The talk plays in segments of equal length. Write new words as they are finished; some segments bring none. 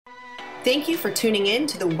Thank you for tuning in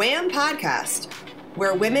to the WHAM podcast,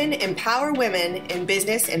 where women empower women in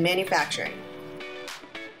business and manufacturing.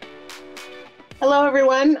 Hello,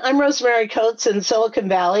 everyone. I'm Rosemary Coates in Silicon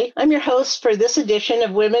Valley. I'm your host for this edition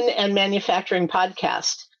of Women and Manufacturing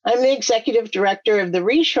podcast. I'm the executive director of the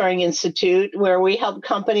Reshoring Institute, where we help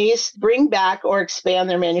companies bring back or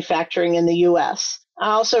expand their manufacturing in the U.S.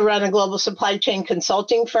 I also run a global supply chain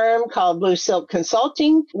consulting firm called Blue Silk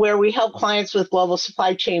Consulting, where we help clients with global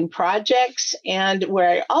supply chain projects and where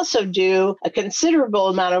I also do a considerable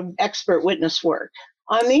amount of expert witness work.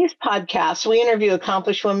 On these podcasts, we interview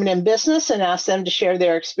accomplished women in business and ask them to share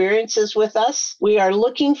their experiences with us. We are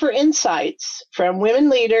looking for insights from women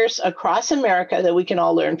leaders across America that we can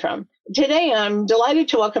all learn from. Today, I'm delighted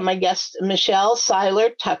to welcome my guest, Michelle Seiler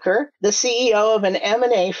Tucker, the CEO of an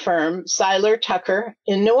M&A firm, Seiler Tucker,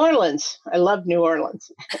 in New Orleans. I love New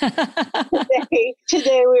Orleans.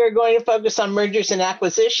 Today, we are going to focus on mergers and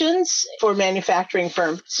acquisitions for manufacturing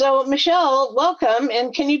firms. So, Michelle, welcome.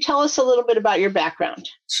 And can you tell us a little bit about your background?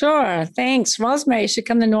 Sure. Thanks. Rosemary, you should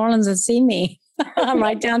come to New Orleans and see me. I'm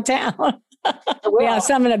right downtown. We have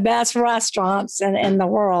some of the best restaurants in the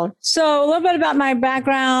world. So a little bit about my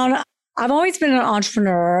background. I've always been an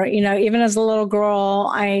entrepreneur. You know, even as a little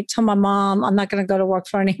girl, I told my mom, I'm not going to go to work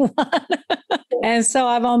for anyone. And so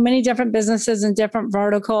I've owned many different businesses in different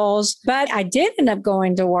verticals, but I did end up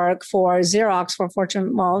going to work for Xerox,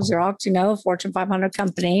 Fortune 500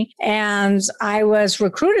 company. And I was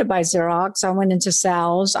recruited by Xerox. I went into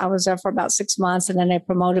sales. I was there for about 6 months, and then they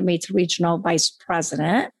promoted me to regional vice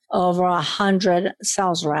president, over 100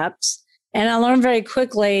 sales reps. And I learned very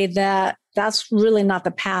quickly that that's really not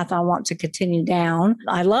the path I want to continue down.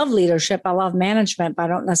 I love leadership. I love management, but I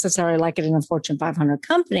don't necessarily like it in a Fortune 500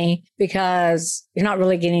 company because you're not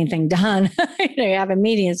really getting anything done. You're having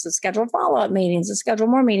meetings to schedule follow-up meetings, to schedule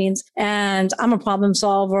more meetings. And I'm a problem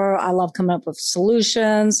solver. I love coming up with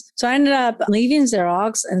solutions. So I ended up leaving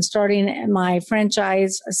Xerox and starting my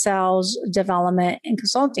franchise sales development and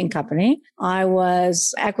consulting company. I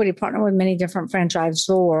was equity partner with many different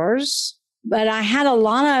franchisors. But I had a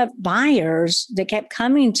lot of buyers that kept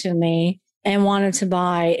coming to me and wanted to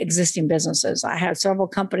buy existing businesses. I had several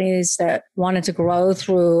companies that wanted to grow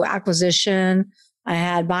through acquisition. I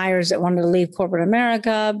had buyers that wanted to leave corporate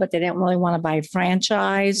America, but they didn't really want to buy a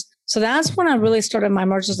franchise. So that's when I really started my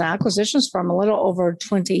mergers and acquisitions firm a little over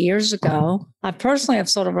 20 years ago. I personally have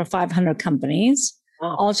sold over 500 companies.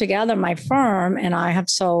 Wow. Altogether, my firm and I have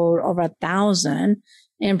sold over 1,000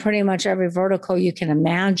 in pretty much every vertical you can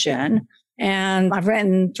imagine. And I've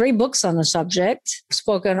written 3 books on the subject,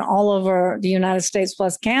 spoken all over the United States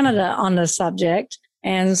plus Canada on the subject.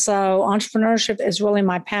 And so entrepreneurship is really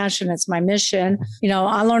my passion. It's my mission. You know,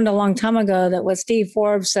 I learned a long time ago that what Steve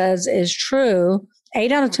Forbes says is true.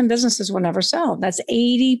 8 out of 10 businesses will never sell. That's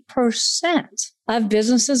 80% of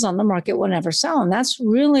businesses on the market will never sell. And that's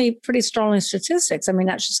really pretty startling statistics. I mean,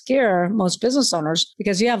 that should scare most business owners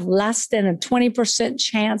because you have less than a 20%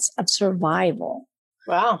 chance of survival.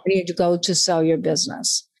 Wow. You need to go to sell your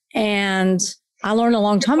business. And I learned a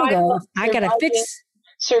long time ago, I got to fix.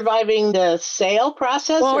 Surviving the sale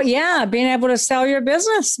process? Well, yeah, being able to sell your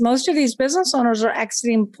business. Most of these business owners are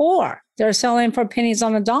exiting poor. They're selling for pennies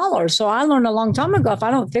on the dollar. So I learned a long time ago, if I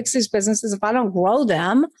don't fix these businesses, if I don't grow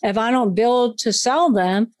them, if I don't build to sell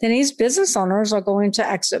them, then these business owners are going to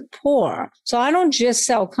exit poor. So I don't just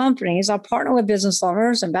sell companies. I partner with business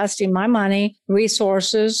owners, investing my money,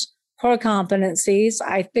 resources, core competencies.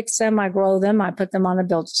 I fix them, I grow them, I put them on a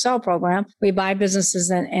build to sell program. We buy businesses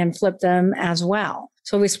and flip them as well.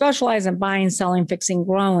 So we specialize in buying, selling, fixing,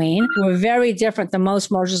 growing. We're very different than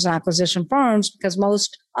most mergers and acquisition firms because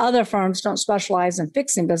most other firms don't specialize in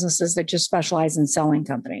fixing businesses. They just specialize in selling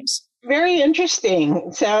companies. Very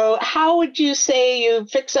interesting. So how would you say you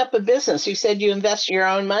fix up a business? You said you invest your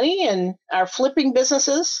own money and are flipping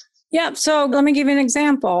businesses? Yeah. So let me give you an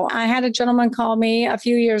example. I had a gentleman call me a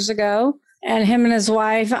few years ago, and him and his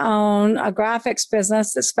wife own a graphics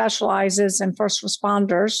business that specializes in first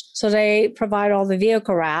responders. So they provide all the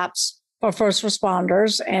vehicle wraps for first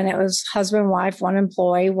responders. And it was husband, wife, one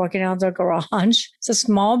employee working out of their garage. It's a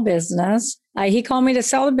small business. He called me to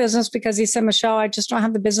sell the business because he said, Michelle, I just don't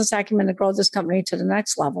have the business acumen to grow this company to the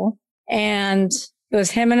next level. And it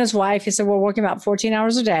was him and his wife. He said, we're working about 14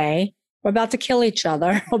 hours a day. We're about to kill each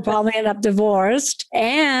other. We'll probably end up divorced.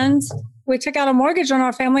 And we took out a mortgage on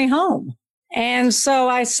our family home. And so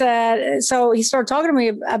I said, so he started talking to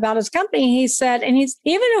me about his company. He said, and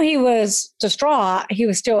even though he was distraught, he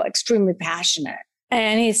was still extremely passionate.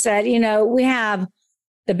 And he said, you know, we have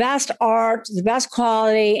the best art, the best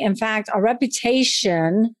quality. In fact, our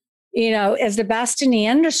reputation is the best in the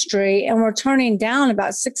industry, and we're turning down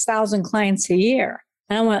about 6,000 clients a year.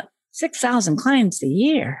 And I went, 6,000 clients a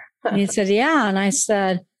year? And he said, yeah. And I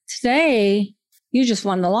said, today, you just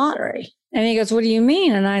won the lottery. And he goes, what do you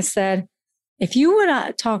mean? And I said, if you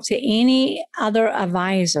would talk to any other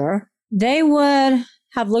advisor, they would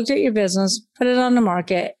have looked at your business, put it on the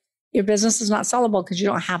market. Your business is not sellable because you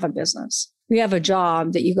don't have a business. You have a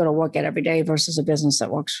job that you go to work at every day versus a business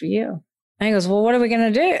that works for you. And he goes, well, what are we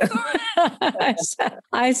going to do?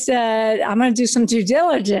 I said, I'm going to do some due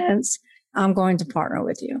diligence. I'm going to partner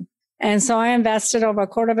with you. And so I invested over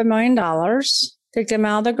 $250,000, took them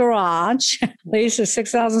out of the garage, leased a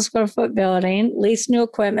 6,000 square foot building, leased new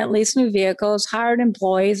equipment, leased new vehicles, hired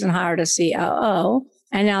employees, and hired a COO.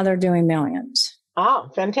 And now they're doing millions. Oh,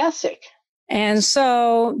 fantastic. And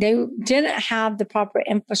so they didn't have the proper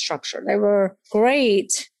infrastructure. They were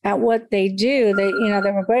great at what they do. They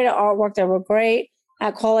were great at artwork. They were great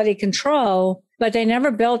at quality control, but they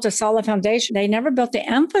never built a solid foundation. They never built the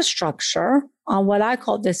infrastructure on what I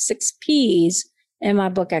call the 6 Ps in my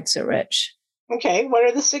book, Exit Rich. Okay. What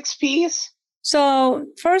are the 6 Ps? So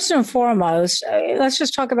first and foremost, let's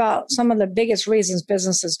just talk about some of the biggest reasons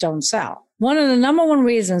businesses don't sell. One of the number one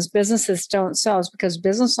reasons businesses don't sell is because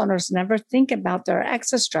business owners never think about their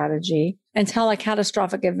exit strategy until a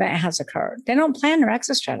catastrophic event has occurred. They don't plan their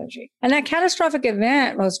exit strategy. And that catastrophic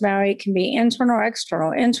event, Rosemary, can be internal or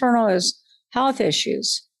external. Internal is health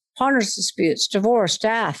issues, partners disputes, divorce,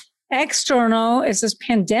 death. External is this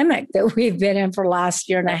pandemic that we've been in for the last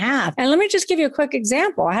year and a half. And let me just give you a quick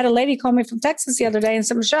example. I had a lady call me from Texas the other day and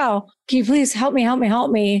said, Michelle, can you please help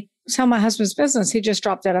me sell my husband's business? He just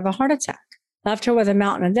dropped out of a heart attack, left her with a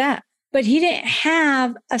mountain of debt. But he didn't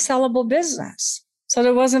have a sellable business. So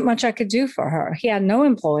there wasn't much I could do for her. He had no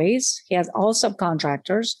employees. He has all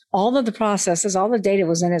subcontractors. All of the processes, all the data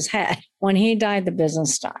was in his head. When he died, the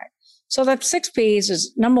business died. So the 6 Ps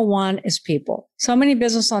is number one is people. So many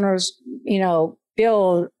business owners,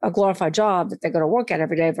 build a glorified job that they go to work at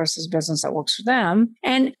every day versus a business that works for them.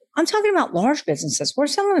 And I'm talking about large businesses. We're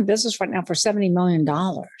selling a business right now for $70 million.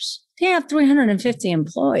 They have 350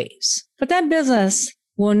 employees, but that business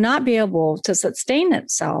will not be able to sustain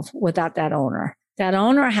itself without that owner. That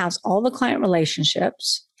owner has all the client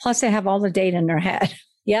relationships, plus they have all the data in their head.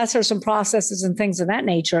 Yes, there's some processes and things of that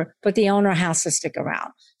nature, but the owner has to stick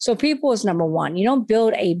around. So people is number one. You don't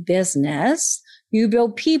build a business. You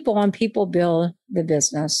build people, and people build the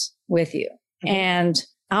business with you. Mm-hmm. And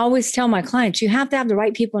I always tell my clients, you have to have the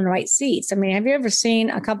right people in the right seats. I mean, have you ever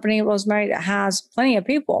seen a company, Rosemary, that has plenty of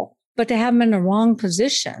people, but they have them in the wrong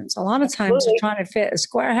positions? A lot of times they're trying to fit a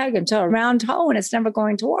square peg into a round hole, and it's never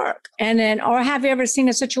going to work. And then, or have you ever seen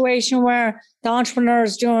a situation where the entrepreneur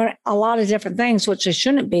is doing a lot of different things, which they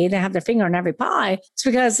shouldn't be? They have their finger in every pie. It's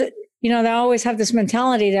because, they always have this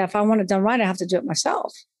mentality that if I want it done right, I have to do it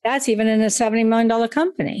myself. That's even in a $70 million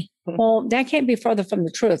company. Well, that can't be further from the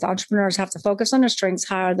truth. Entrepreneurs have to focus on their strengths,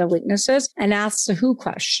 hire their weaknesses, and ask the who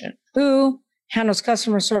question. Who handles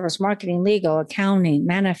customer service, marketing, legal, accounting,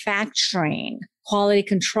 manufacturing, quality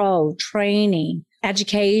control, training,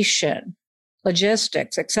 education,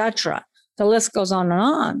 logistics, etc. The list goes on and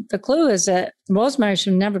on. The clue is that Rosemary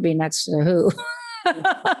should never be next to the who.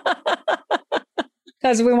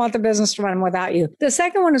 Because we want the business to run without you. The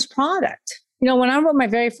second one is product. When I wrote my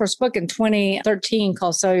very first book in 2013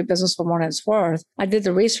 called Sell Your Business for More Than It's Worth, I did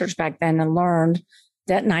the research back then and learned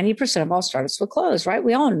that 90% of all startups will close, right?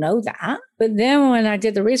 We all know that. But then when I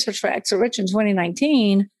did the research for Exit Rich in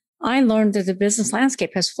 2019, I learned that the business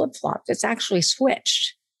landscape has flip-flopped. It's actually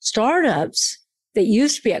switched. Startups that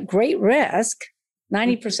used to be at great risk,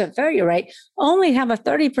 90% failure rate, only have a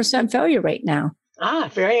 30% failure rate now.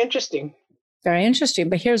 Very interesting. Very interesting.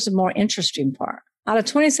 But here's the more interesting part. Out of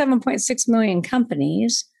 27.6 million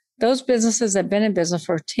companies, those businesses that have been in business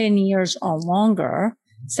for 10 years or longer,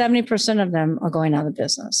 70% of them are going out of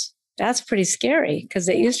business. That's pretty scary because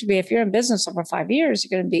it used to be if you're in business over 5 years,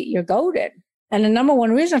 you're goaded. And the number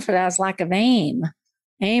one reason for that is lack of aim.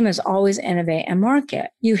 Aim is always innovate and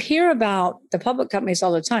market. You hear about the public companies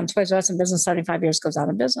all the time. Toys R Us in business 75 years goes out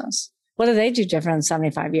of business. What do they do different in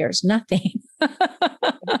 75 years? Nothing.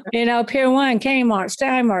 Pier 1, Kmart,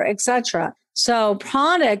 Steinmart, etc. So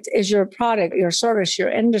product is your product, your service, your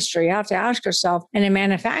industry. You have to ask yourself, and in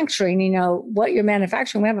manufacturing, what you're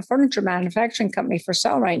manufacturing. We have a furniture manufacturing company for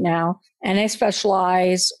sale right now, and they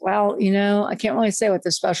specialize, I can't really say what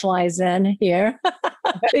they specialize in here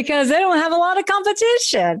because they don't have a lot of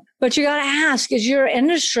competition. But you got to ask, is your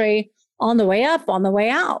industry on the way up, on the way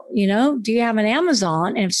out? Do you have an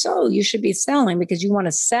Amazon? And if so, you should be selling because you want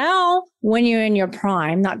to sell when you're in your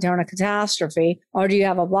prime, not during a catastrophe. Or do you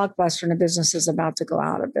have a Blockbuster and the business is about to go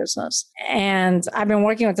out of business? And I've been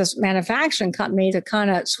working with this manufacturing company to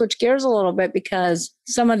kind of switch gears a little bit because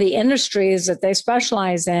some of the industries that they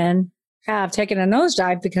specialize in have taken a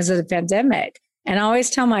nosedive because of the pandemic. And I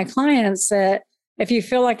always tell my clients that if you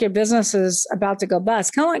feel like your business is about to go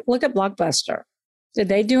bust, kind of like look at Blockbuster. Did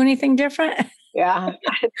they do anything different? Yeah,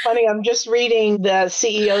 it's funny. I'm just reading the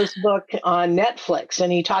CEO's book on Netflix, and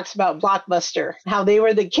he talks about Blockbuster, how they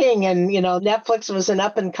were the king, and Netflix was an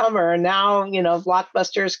up and comer, and now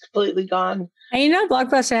Blockbuster is completely gone. And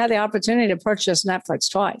Blockbuster had the opportunity to purchase Netflix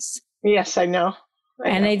twice. Yes, I know.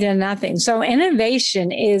 And they did nothing. So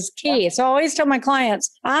innovation is key. So I always tell my clients,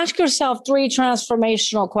 ask yourself 3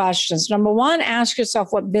 transformational questions. Number 1, ask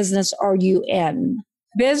yourself, what business are you in?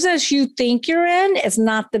 Business you think you're in is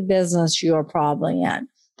not the business you're probably in.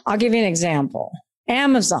 I'll give you an example.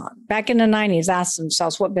 Amazon, back in the 90s, asked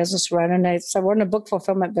themselves what business we're in. And they said, we're in a book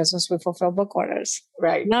fulfillment business. We fulfill book orders.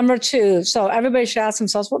 Right. Number 2, so everybody should ask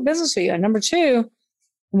themselves, what business are you in? Number 2,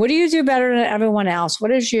 what do you do better than everyone else?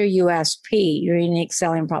 What is your USP, your unique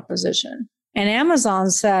selling proposition? And Amazon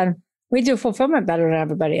said, we do fulfillment better than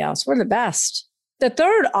everybody else. We're the best. The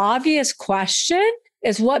third obvious question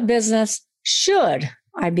is, what business should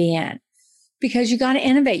I be in? Because you got to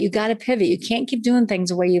innovate. You got to pivot. You can't keep doing things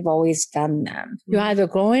the way you've always done them. You're either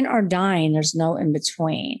growing or dying. There's no in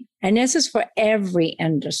between. And this is for every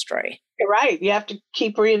industry. You're right. You have to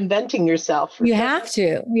keep reinventing yourself. You have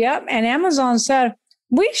to. Yep. And Amazon said,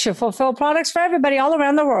 we should fulfill products for everybody all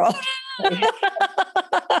around the world.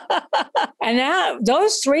 And now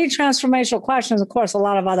those 3 transformational questions, of course, a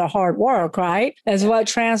lot of other hard work, right, is what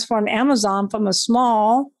transformed Amazon from a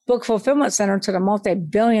small book fulfillment center to the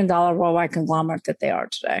multi-billion-dollar worldwide conglomerate that they are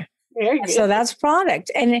today. So that's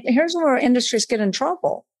product. And here's where industries get in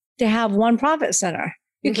trouble. They have one profit center.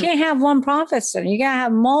 You can't have one profit center. You got to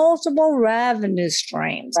have multiple revenue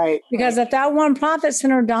streams. Right. Because if that one profit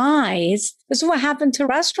center dies, this is what happened to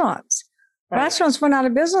restaurants. Right. Restaurants went out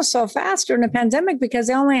of business so fast during the pandemic because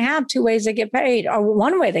they only have 2 ways they get paid, or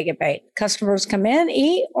one way they get paid. Customers come in,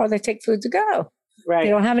 eat, or they take food to go. Right.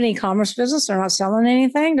 They don't have an e-commerce business. They're not selling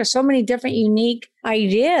anything. There's so many different unique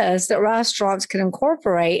ideas that restaurants can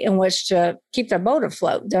incorporate in which to keep their boat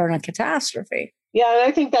afloat during a catastrophe. Yeah, and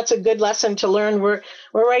I think that's a good lesson to learn. We're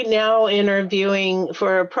right now interviewing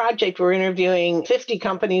for a project. We're interviewing 50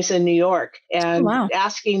 companies in New York and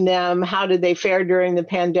asking them how did they fare during the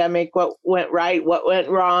pandemic, what went right, what went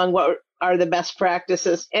wrong, what are the best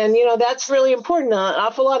practices. And, that's really important. An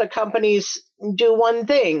awful lot of companies do one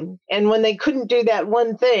thing. And when they couldn't do that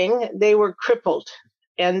one thing, they were crippled.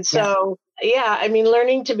 And so,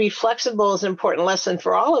 learning to be flexible is an important lesson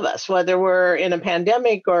for all of us, whether we're in a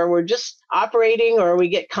pandemic or we're just operating or we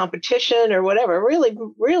get competition or whatever. Really,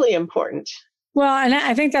 really important. Well, and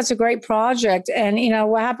I think that's a great project. And,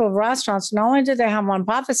 what happened with restaurants, not only did they have one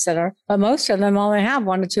profit center, but most of them only have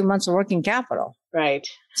 1 to 2 months of working capital. Right.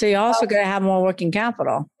 So you also got to have more working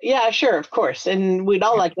capital. Yeah, sure, of course. And we'd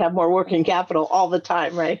all like to have more working capital all the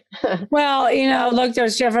time, right? Well, look,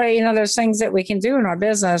 there's there's things that we can do in our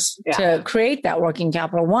business to create that working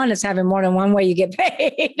capital. One is having more than one way you get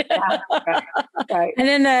paid. Right.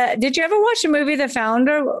 And then did you ever watch the movie The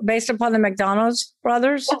Founder based upon the McDonald's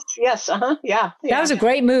brothers? Yes. Yeah. That was a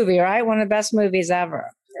great movie, right? One of the best movies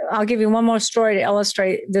ever. I'll give you one more story to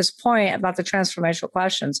illustrate this point about the transformational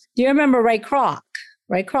questions. Do you remember Ray Kroc?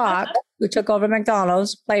 Ray Kroc, who took over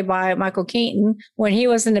McDonald's, played by Michael Keaton, when he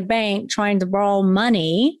was in the bank trying to borrow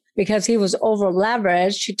money because he was over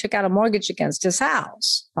leveraged, he took out a mortgage against his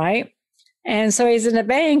house, right? And so he's in the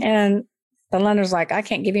bank and the lender's like, I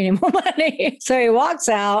can't give you any more money. So he walks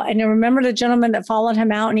out and you remember the gentleman that followed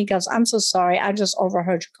him out and he goes, I'm so sorry. I just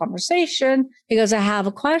overheard your conversation. He goes, I have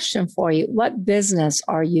a question for you. What business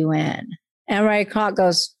are you in? And Ray Kroc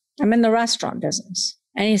goes, I'm in the restaurant business.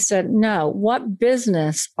 And he said, no, what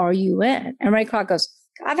business are you in? And Ray Kroc goes,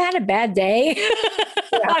 I've had a bad day.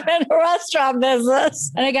 I'm in the restaurant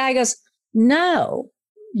business. And the guy goes, no,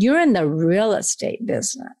 you're in the real estate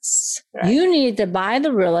business. Right. You need to buy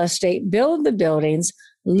the real estate, build the buildings,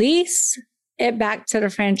 lease it back to the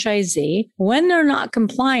franchisee. When they're not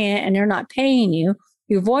compliant and they're not paying you,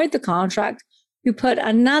 you void the contract, you put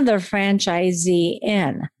another franchisee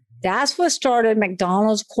in. That's what started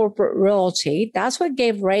McDonald's Corporate Realty. That's what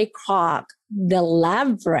gave Ray Kroc the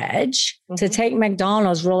leverage to take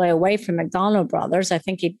McDonald's really away from McDonald Brothers. I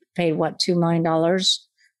think he paid, $2 million,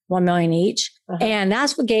 $1 million each. And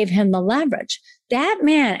that's what gave him the leverage. that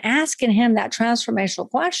man asking him that transformational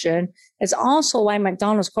question is also why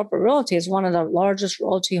McDonald's Corporate Realty is one of the largest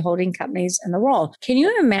realty holding companies in the world. Can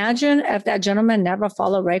you imagine if that gentleman never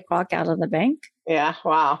followed Ray Kroc out of the bank? Yeah.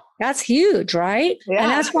 Wow. That's huge, right? Yeah.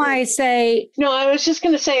 And that's why I say... No, I was just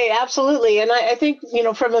going to say absolutely. And I think,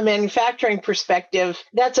 from a manufacturing perspective,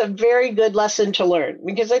 that's a very good lesson to learn,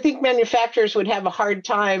 because I think manufacturers would have a hard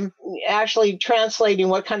time actually translating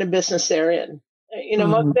what kind of business they're in.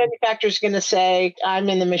 Most manufacturers are going to say, I'm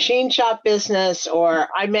in the machine shop business, or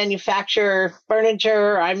I manufacture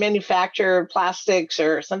furniture, I manufacture plastics,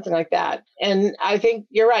 or something like that. And I think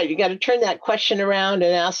you're right. You got to turn that question around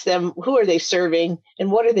and ask them, who are they serving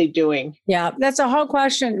and what are they doing? Yeah, that's a hard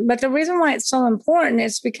question. But the reason why it's so important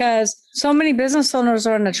is because so many business owners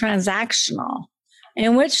are in the transactional.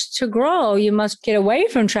 In which to grow, you must get away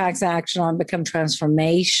from transactional and become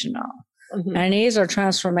transformational. Mm-hmm. And these are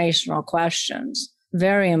transformational questions.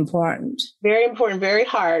 Very important. Very important, very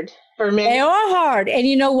hard for many. They are hard. And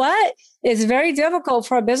you know what? It's very difficult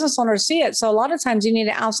for a business owner to see it. So a lot of times you need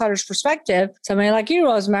an outsider's perspective. Somebody like you,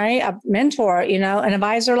 Rosemary, a mentor, an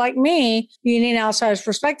advisor like me, you need an outsider's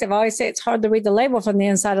perspective. I always say it's hard to read the label from the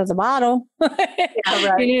inside of the bottle. Yeah,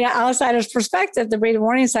 right. You need an outsider's perspective to read the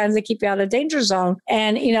warning signs that keep you out of the danger zone.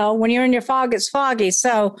 And, when you're in your fog, it's foggy.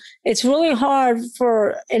 So it's really hard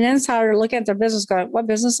for an insider to look at their business going, what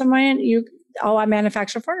business am I in? I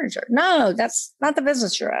manufacture furniture. No, that's not the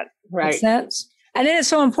business you're in. Right. Makes sense? And then it's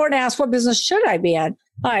so important to ask, what business should I be in?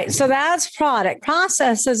 All right. So that's product.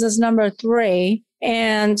 Processes is number 3.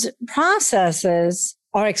 And processes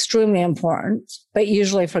are extremely important, but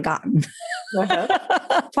usually forgotten.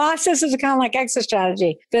 Uh-huh. Processes are kind of like exit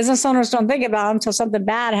strategy. Business owners don't think about them until something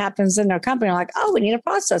bad happens in their company. Like, we need a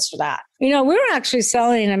process for that. We were actually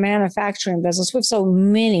selling a manufacturing business. We've sold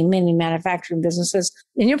many, many manufacturing businesses.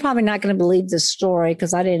 And you're probably not going to believe this story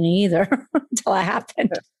because I didn't either until it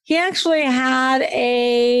happened. He actually had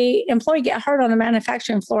a employee get hurt on the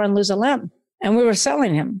manufacturing floor and lose a limb. And we were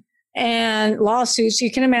selling him. And lawsuits, you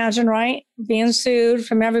can imagine, right? Being sued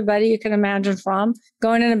from everybody you can imagine from,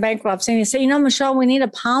 going into bankruptcy. And you say, Michelle, we need a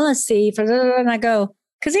policy for that. And I go,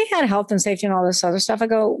 because he had health and safety and all this other stuff. I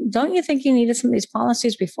go, don't you think you needed some of these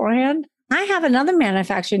policies beforehand? I have another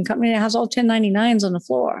manufacturing company that has all 1099s on the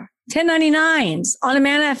floor. 1099s on a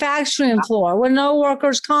manufacturing floor with no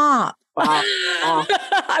workers' comp. Wow.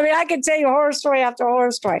 I can tell you horror story after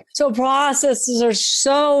horror story. So processes are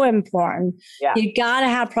so important. Yeah. You got to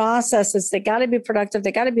have processes. They got to be productive.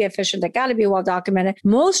 They got to be efficient. They got to be well documented.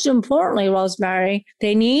 Most importantly, Rosemary,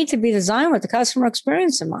 they need to be designed with the customer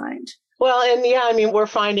experience in mind. Well, and we're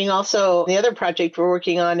finding also the other project we're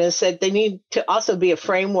working on is that they need to also be a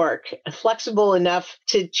framework, flexible enough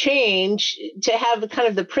to change, to have kind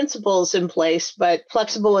of the principles in place, but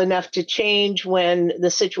flexible enough to change when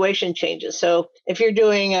the situation changes. So if you're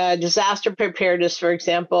doing a disaster preparedness, for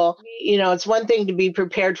example, it's one thing to be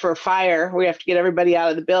prepared for a fire. We have to get everybody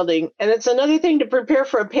out of the building. And it's another thing to prepare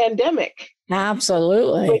for a pandemic.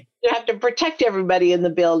 Absolutely. You have to protect everybody in the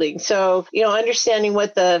building. So, understanding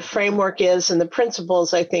what the framework is and the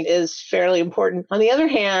principles, I think, is fairly important. On the other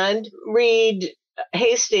hand, Reed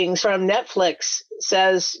Hastings from Netflix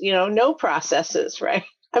says, no processes, right?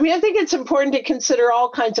 I think it's important to consider all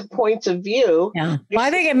kinds of points of view. Yeah. Well, I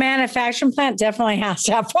think a manufacturing plant definitely has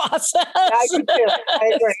to have process.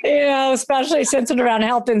 I agree. Especially centered around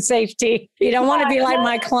health and safety. You don't want to be like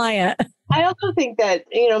my client. I also think that,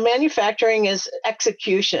 manufacturing is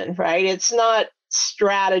execution, right? It's not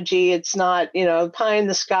strategy. It's not, pie in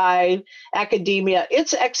the sky, academia.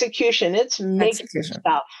 It's execution. It's making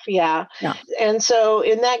stuff. Yeah. And so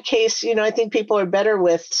in that case, I think people are better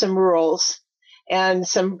with some rules and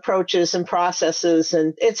some approaches and processes.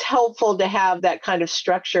 And it's helpful to have that kind of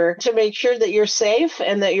structure to make sure that you're safe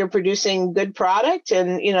and that you're producing good product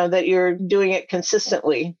and, that you're doing it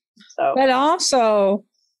consistently. So. But also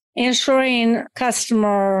ensuring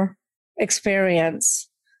customer experience,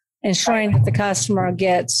 ensuring that the customer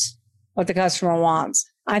gets what the customer wants.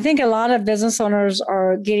 I think a lot of business owners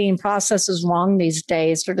are getting processes wrong these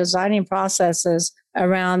days. They're designing processes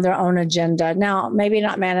around their own agenda. Now, maybe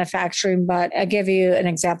not manufacturing, but I'll give you an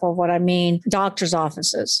example of what I mean. Doctors'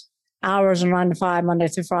 offices, hours are 9 to 5, Monday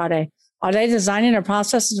through Friday. Are they designing their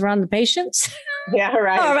processes around the patients? Yeah,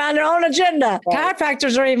 right. Around their own agenda. Right.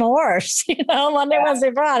 Chiropractors are even worse, Monday,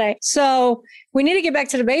 Wednesday, Friday. So we need to get back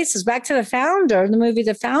to the basics, back to the founder, the movie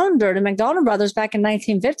The Founder. The McDonald brothers back in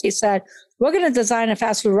 1950 said, we're going to design a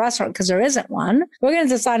fast food restaurant because there isn't one. We're going to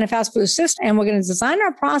design a fast food system and we're going to design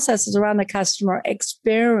our processes around the customer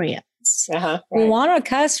experience. Right. We want our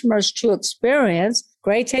customers to experience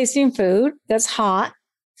great tasting food that's hot,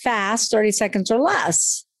 fast, 30 seconds or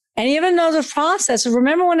less. And even though the process,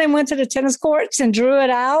 remember when they went to the tennis courts and drew it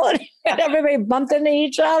out and everybody bumped into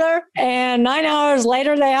each other? And 9 hours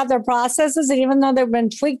later, they have their processes. And even though they've been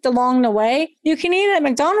tweaked along the way, you can eat at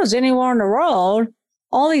McDonald's anywhere in the world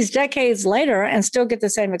all these decades later and still get the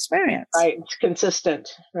same experience. Right. It's consistent.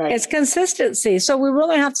 Right. It's consistency. So we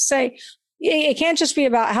really have to say, it can't just be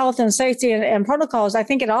about health and safety and protocols. I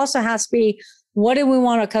think it also has to be, what do we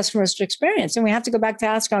want our customers to experience? And we have to go back to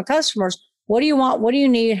asking our customers, what do you want? What do you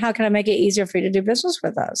need? How can I make it easier for you to do business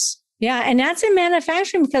with us? Yeah. And that's in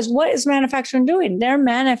manufacturing, because what is manufacturing doing? They're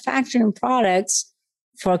manufacturing products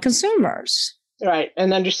for consumers. Right.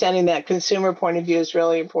 And understanding that consumer point of view is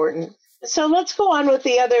really important. So let's go on with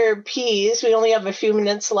the other P's. We only have a few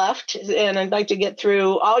minutes left, and I'd like to get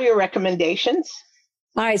through all your recommendations.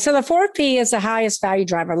 All right. So the fourth P is the highest value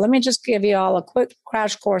driver. Let me just give you all a quick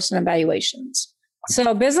crash course in evaluations.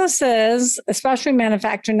 So businesses, especially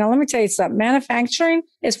manufacturing. Now, let me tell you something. Manufacturing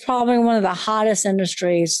is probably one of the hottest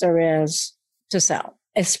industries there is to sell,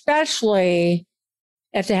 especially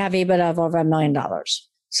if they have EBITDA of over $1 million.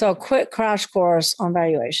 So a quick crash course on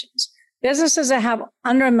valuations. Businesses that have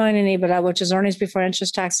under $1 million in EBITDA, which is earnings before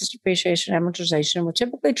interest, taxes, depreciation, amortization, will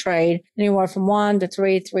typically trade anywhere from 1 to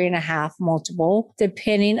 3.5 multiple,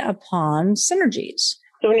 depending upon synergies.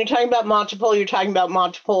 So when you're talking about multiple, you're talking about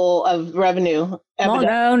multiple of revenue.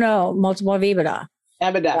 EBITDA. No, multiple of EBITDA.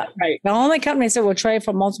 EBITDA, right. The only companies that will trade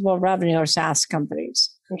for multiple of revenue are SaaS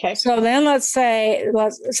companies. Okay. So then let's say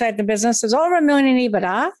the business is over $1 million in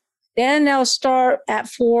EBITDA. Then they'll start at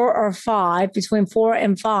 4 or 5, between 4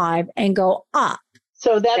 and 5, and go up.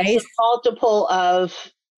 So that's a multiple of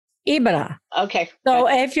EBITDA. Okay. So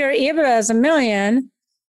if your EBITDA is $1 million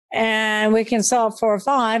and we can sell 4 or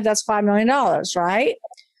 5, that's $5 million, right?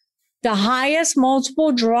 The highest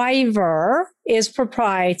multiple driver is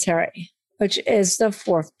proprietary, which is the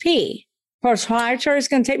fourth P. Proprietary is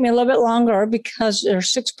going to take me a little bit longer because there are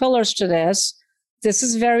 6 pillars to this. This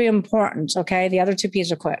is very important, okay? The other 2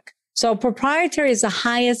 P's are quick. So proprietary is the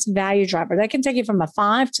highest value driver. That can take you from a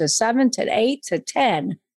 5 to 7 to 8 to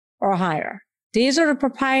 10 or higher. These are the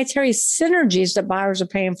proprietary synergies that buyers are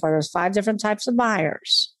paying for. There's 5 different types of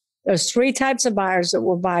buyers. There's 3 types of buyers that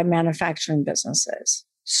will buy manufacturing businesses.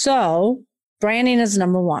 So branding is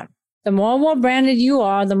number 1. The more well branded you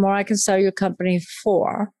are, the more I can sell your company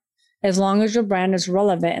for, as long as your brand is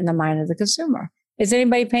relevant in the mind of the consumer. Is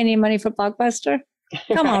anybody paying any money for Blockbuster?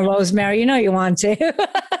 Come on, Rosemary, you know you want to.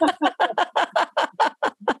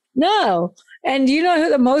 No. And do you know who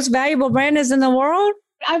the most valuable brand is in the world?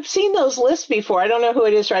 I've seen those lists before. I don't know who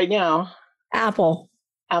it is right now. Apple.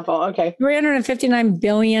 Apple, okay. $359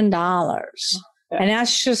 billion. Yeah. And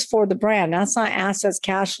that's just for the brand. That's not assets,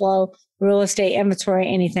 cash flow, real estate, inventory,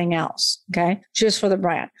 anything else. Okay. Just for the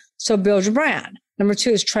brand. So build your brand. Number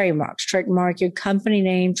 2 is trademarks. Trademark your company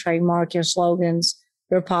name, trademark your slogans,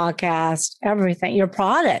 your podcast, everything, your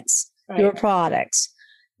products, your products.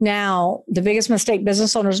 Now, the biggest mistake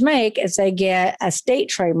business owners make is they get a state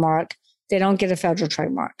trademark. They don't get a federal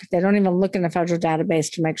trademark. They don't even look in the federal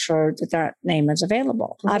database to make sure that their name is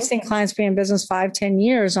available. Mm-hmm. I've seen clients be in business 5-10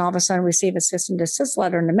 years, and all of a sudden receive a cease and desist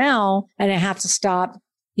letter in the mail, and they have to stop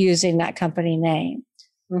using that company name.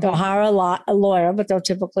 Mm-hmm. They'll hire a lawyer, but they'll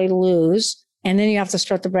typically lose. And then you have to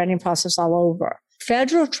start the branding process all over.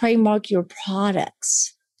 Federal trademark your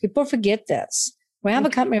products. People forget this. We have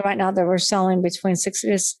a company right now that we're selling between 60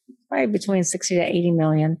 to 80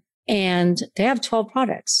 million, and they have 12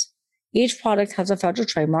 products. Each product has a federal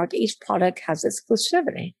trademark. Each product has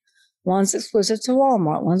exclusivity. One's exclusive to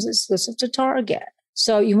Walmart. One's exclusive to Target.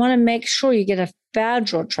 So you want to make sure you get a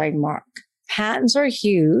federal trademark. Patents are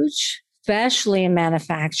huge, especially in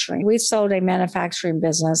manufacturing. We sold a manufacturing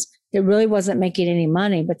business. It really wasn't making any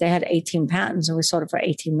money, but they had 18 patents and we sold it for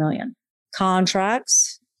 18 million.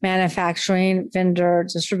 Contracts, manufacturing, vendor,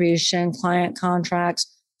 distribution, client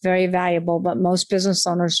contracts, very valuable, but most business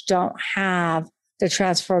owners don't have the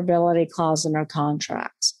transferability clause in their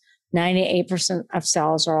contracts. 98% of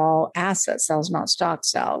sales are all asset sales, not stock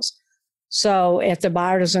sales. So if the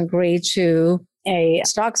buyer doesn't agree to a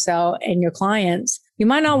stock sale and your clients, you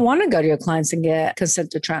might not want to go to your clients and get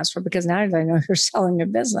consent to transfer because now they know you're selling your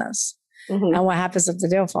business. Mm-hmm. And what happens if the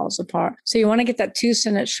deal falls apart? So you want to get that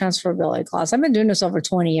 2-sentence transferability clause. I've been doing this over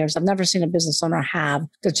 20 years. I've never seen a business owner have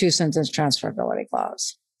the 2-sentence transferability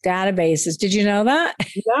clause. Databases. Did you know that?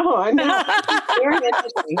 No, I know. Very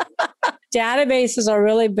interesting. Databases are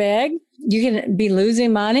really big. You can be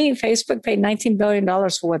losing money. Facebook paid $19 billion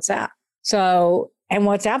for WhatsApp. And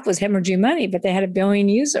WhatsApp was hemorrhaging money, but they had 1 billion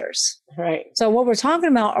users. Right. So what we're talking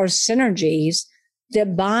about are synergies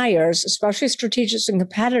that buyers, especially strategics and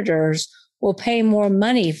competitors, will pay more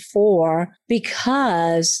money for,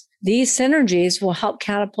 because these synergies will help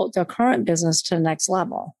catapult their current business to the next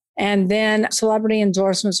level. And then celebrity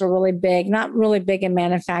endorsements are really big, not really big in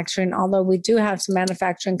manufacturing, although we do have some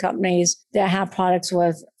manufacturing companies that have products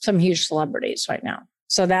with some huge celebrities right now.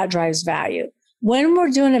 So that drives value. When we're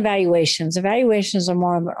doing evaluations are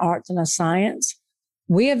more of an art than a science.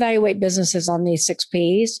 We evaluate businesses on these 6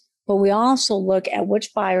 Ps, but we also look at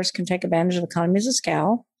which buyers can take advantage of economies of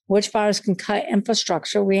scale, which buyers can cut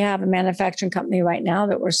infrastructure. We have a manufacturing company right now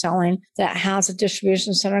that we're selling that has a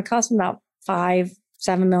distribution center costing about $7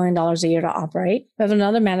 million a year to operate. We have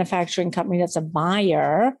another manufacturing company that's a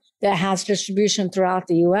buyer that has distribution throughout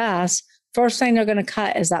the US. First thing they're going to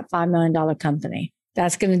cut is that $5 million company.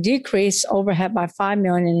 That's going to decrease overhead by $5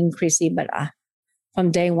 million and increase EBITDA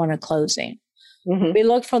from day one of closing. Mm-hmm. We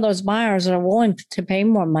look for those buyers that are willing to pay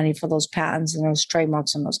more money for those patents and those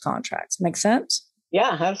trademarks and those contracts. Make sense?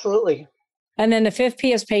 Yeah, absolutely. And then the 5th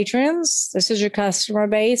P is patrons. This is your customer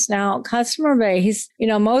base. Now, customer base,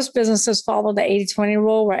 most businesses follow the 80-20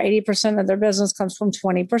 rule, where 80% of their business comes from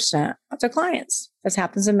 20% of their clients. This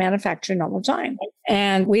happens in manufacturing all the time.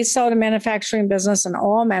 And we sell to manufacturing business, and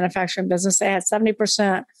all manufacturing business, they had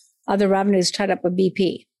 70% of the revenues tied up with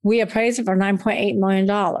BP. We appraised it for $9.8 million.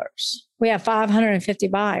 We have 550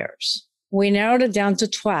 buyers. We narrowed it down to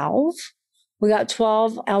 12. We got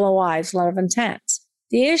 12 LOIs, letter of intent.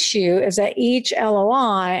 The issue is that each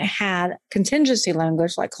LOI had contingency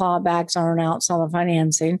language like clawbacks, earn-out, seller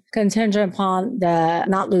financing, contingent upon the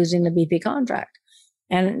not losing the BP contract.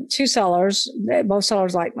 And both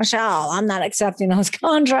sellers like, Michelle, I'm not accepting those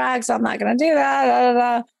contracts. I'm not going to do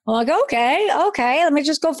that. I'm like, okay, let me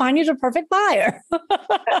just go find you the perfect buyer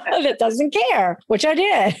that doesn't care, which I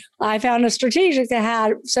did. I found a strategic that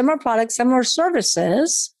had similar products, similar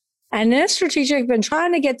services. And this strategic has been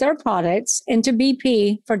trying to get their products into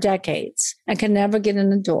BP for decades and can never get in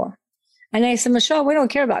the door. And they said, Michelle, we don't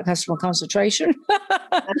care about customer concentration.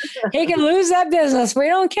 He can lose that business. We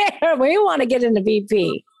don't care. We want to get into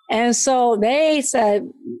BP. And so they said,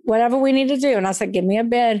 whatever we need to do. And I said, give me a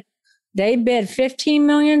bid. They bid $15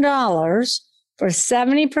 million for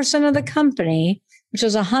 70% of the company, which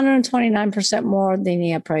was 129% more than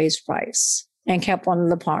the appraised price, and kept one of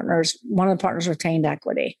the partners retained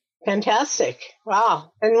equity. Fantastic.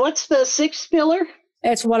 Wow. And what's the 6th pillar?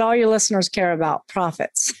 It's what all your listeners care about,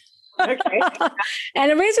 profits. Okay.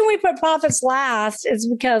 And the reason we put profits last is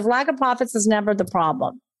because lack of profits is never the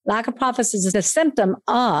problem. Lack of profits is the symptom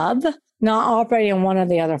of not operating on one of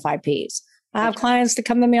the other 5 Ps. I have clients that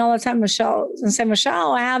come to me all the time, Michelle,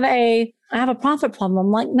 I have a profit problem.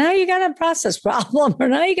 I'm like, no, you got a process problem, or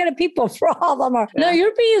no, you got a people problem, or no,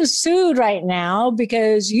 you're being sued right now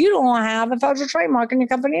because you don't have a federal trademark in your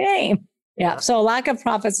company name. Yeah. So lack of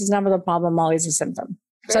profits is never the problem, always a symptom.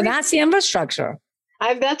 So that's the infrastructure.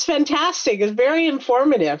 That's fantastic. It's very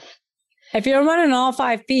informative. If you're running all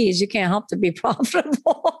 5 Ps, you can't help to be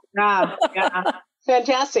profitable. Yeah.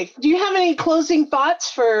 Fantastic. Do you have any closing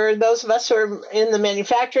thoughts for those of us who are in the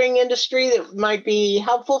manufacturing industry that might be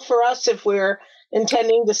helpful for us if we're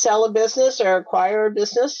intending to sell a business or acquire a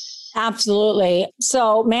business? Absolutely.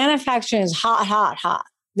 So manufacturing is hot.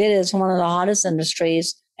 It is one of the hottest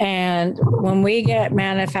industries. And when we get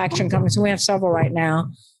manufacturing companies, and we have several right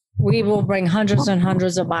now, we will bring hundreds and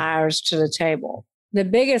hundreds of buyers to the table. The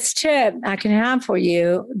biggest tip I can have for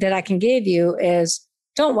you that I can give you is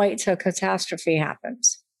don't wait till a catastrophe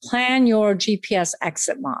happens. Plan your GPS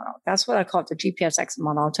exit model. That's what I call it, the GPS exit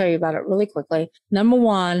model. I'll tell you about it really quickly. Number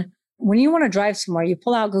one, when you want to drive somewhere, you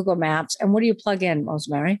pull out Google Maps, and what do you plug in,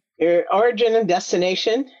 Rosemary? Your origin and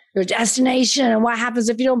destination. Your destination. And what happens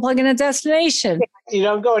if you don't plug in a destination? You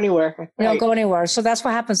don't go anywhere. You don't go anywhere. So that's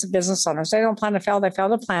what happens to business owners. They don't plan to fail. They fail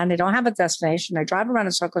to plan. They don't have a destination. They drive around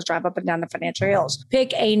in circles, drive up and down the financial hills.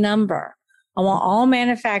 Pick a number. I want all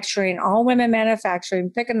manufacturing, all women manufacturing,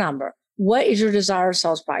 pick a number. What is your desired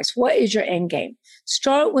sales price? What is your end game?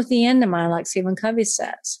 Start with the end in mind, like Stephen Covey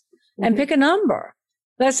says, and pick a number.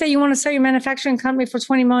 Let's say you want to sell your manufacturing company for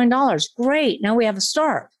 $20 million. Great. Now we have a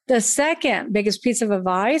start. The second biggest piece of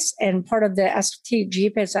advice and part of the ST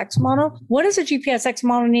GPSX model, what does a GPSX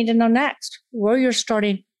model need to know next? Where you're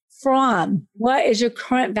starting from. What is your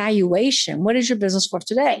current valuation? What is your business worth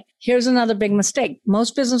today? Here's another big mistake.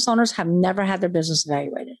 Most business owners have never had their business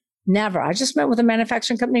evaluated. Never. I just met with a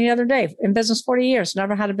manufacturing company the other day, in business 40 years,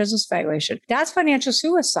 never had a business evaluation. That's financial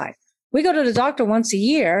suicide. We go to the doctor once a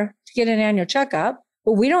year to get an annual checkup,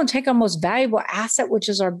 but we don't take our most valuable asset, which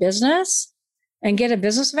is our business, and get a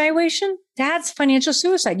business evaluation. That's financial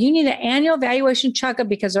suicide. You need an annual valuation checkup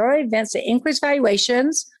because there are events that increase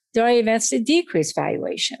valuations. There are events that decrease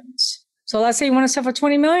valuations. So let's say you want to sell for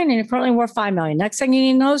 20 million and you're currently worth 5 million. Next thing you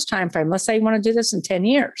need to know is time frame. Let's say you want to do this in 10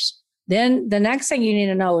 years. Then the next thing you need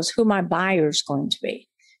to know is who my buyer is going to be.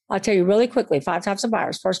 I'll tell you really quickly, 5 types of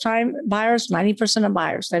buyers. First time buyers, 90% of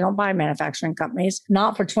buyers, they don't buy manufacturing companies,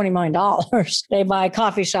 not for $20 million. They buy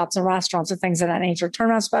coffee shops and restaurants and things of that nature.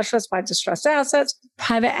 Turnaround specialists buy distressed assets,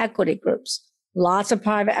 private equity groups. Lots of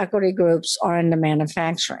private equity groups are into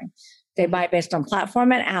manufacturing. They buy based on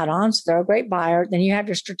platform and add-ons. They're a great buyer. Then you have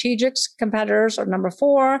your strategic competitors, or number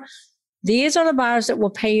 4. These are the buyers that will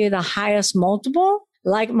pay you the highest multiple,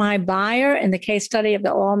 like my buyer in the case study of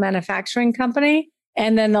the oil manufacturing company.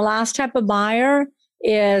 And then the last type of buyer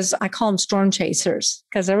is, I call them storm chasers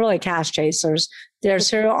because they're really cash chasers. They're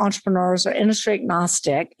serial entrepreneurs or industry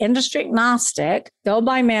agnostic. They'll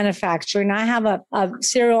buy manufacturing. I have a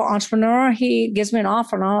serial entrepreneur. He gives me an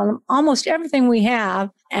offer on almost everything we have.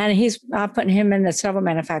 And he's putting him into several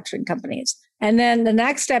manufacturing companies. And then the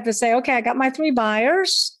next step is say, okay, I got my 3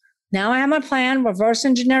 buyers. Now I have my plan, reverse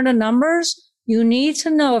engineer the numbers. You need to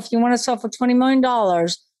know if you want to sell for $20 million,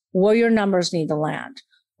 where your numbers need to land.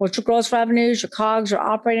 What's your gross revenues, your COGS, your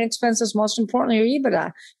operating expenses, most importantly, your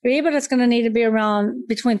EBITDA. Your EBITDA is going to need to be around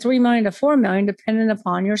between $3 million to $4 million, depending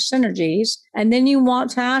upon your synergies. And then you want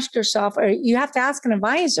to ask yourself, or you have to ask an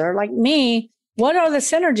advisor like me, what are the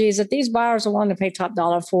synergies that these buyers are willing to pay top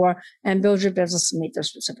dollar for, and build your business to meet their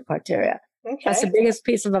specific criteria? Okay. That's the biggest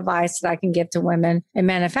piece of advice that I can give to women in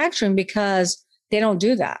manufacturing, because they don't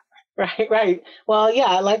do that. Right. Well,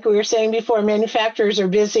 yeah, like we were saying before, manufacturers are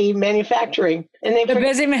busy manufacturing, and they're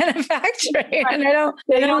busy manufacturing, and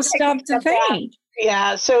they don't stop to think.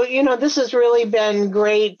 Yeah. So, this has really been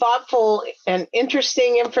great, thoughtful, and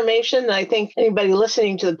interesting information. I think anybody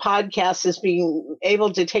listening to the podcast is being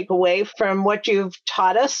able to take away from what you've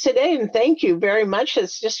taught us today. And thank you very much.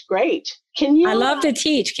 It's just great. I love to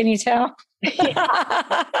teach. Can you tell?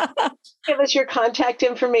 Give us your contact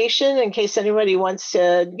information in case anybody wants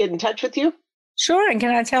to get in touch with you. Sure. And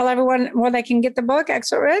can I tell everyone where they can get the book,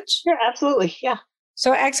 Exit Rich? Sure, absolutely. Yeah.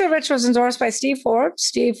 So Exit Rich was endorsed by Steve Forbes.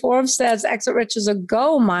 Steve Forbes says Exit Rich is a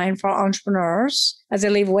gold mine for entrepreneurs as they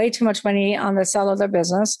leave way too much money on the sell of their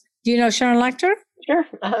business. Do you know Sharon Lechter? Sure.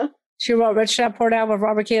 Uh-huh. She wrote Rich Dad Poor Dad with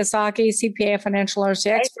Robert Kiyosaki, CPA, financial literacy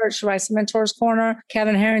expert. She writes Mentor's Corner.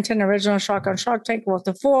 Kevin Harrington, original Shark on Shark Tank, wrote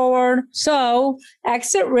the foreword. So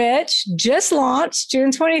Exit Rich just launched June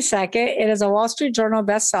 22nd. It is a Wall Street Journal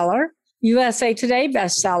bestseller, USA Today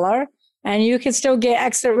bestseller. And you can still get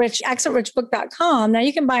Exit Rich, exitrichbook.com. Now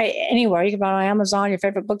you can buy it anywhere. You can buy it on Amazon, your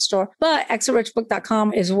favorite bookstore, but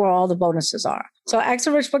exitrichbook.com is where all the bonuses are. So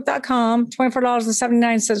exitrichbook.com,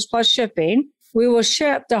 $24.79 plus shipping. We will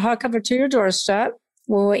ship the hardcover to your doorstep.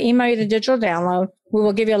 We will email you the digital download. We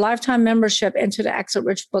will give you a lifetime membership into the Exit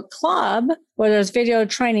Rich Book Club, where there's video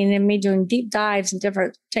training and me doing deep dives and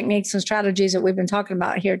different techniques and strategies that we've been talking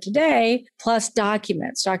about here today, plus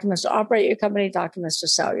documents to operate your company, documents to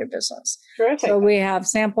sell your business. Terrific. So we have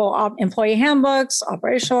sample employee handbooks,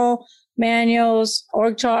 operational manuals,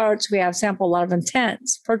 org charts. We have sample letter of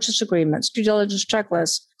intents, purchase agreements, due diligence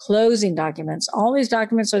checklists, closing documents. All these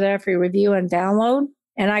documents are there for your review and download.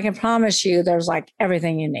 And I can promise you there's like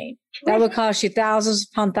everything you need. That would cost you thousands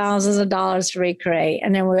upon thousands of dollars to recreate.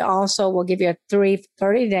 And then we also will give you a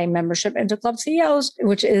 30-day membership into Club CEOs,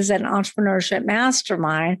 which is an entrepreneurship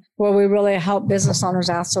mastermind where we really help business owners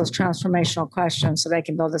ask those transformational questions so they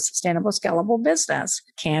can build a sustainable, scalable business.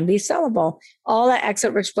 Can be sellable. All at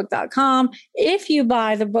exitrichbook.com. If you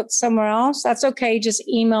buy the book somewhere else, that's okay. Just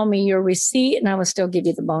email me your receipt and I will still give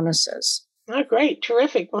you the bonuses. Oh, great.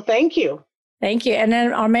 Terrific. Well, thank you. Thank you. And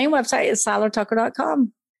then our main website is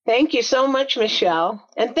silertucker.com. Thank you so much, Michelle.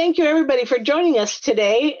 And thank you, everybody, for joining us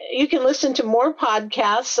today. You can listen to more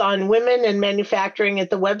podcasts on women and manufacturing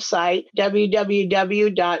at the website,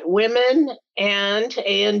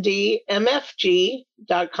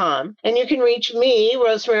 www.womenandmfg.com. And you can reach me,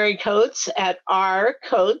 Rosemary Coates, at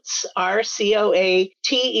rcoates, RCOATES,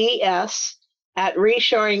 at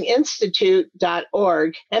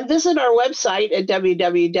reshoringinstitute.org, and visit our website at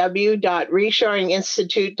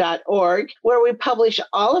www.reshoringinstitute.org, where we publish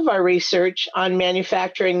all of our research on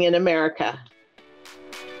manufacturing in America.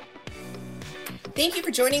 Thank you for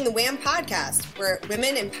joining the WHAM podcast, where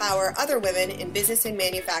women empower other women in business and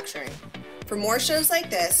manufacturing. For more shows like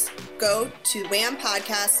this, go to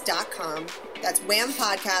whampodcast.com. That's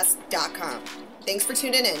whampodcast.com. Thanks for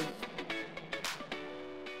tuning in.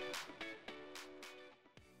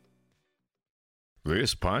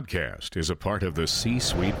 This podcast is a part of the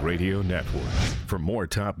C-Suite Radio Network. For more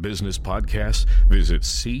top business podcasts, visit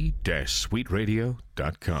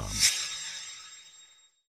c-suiteradio.com.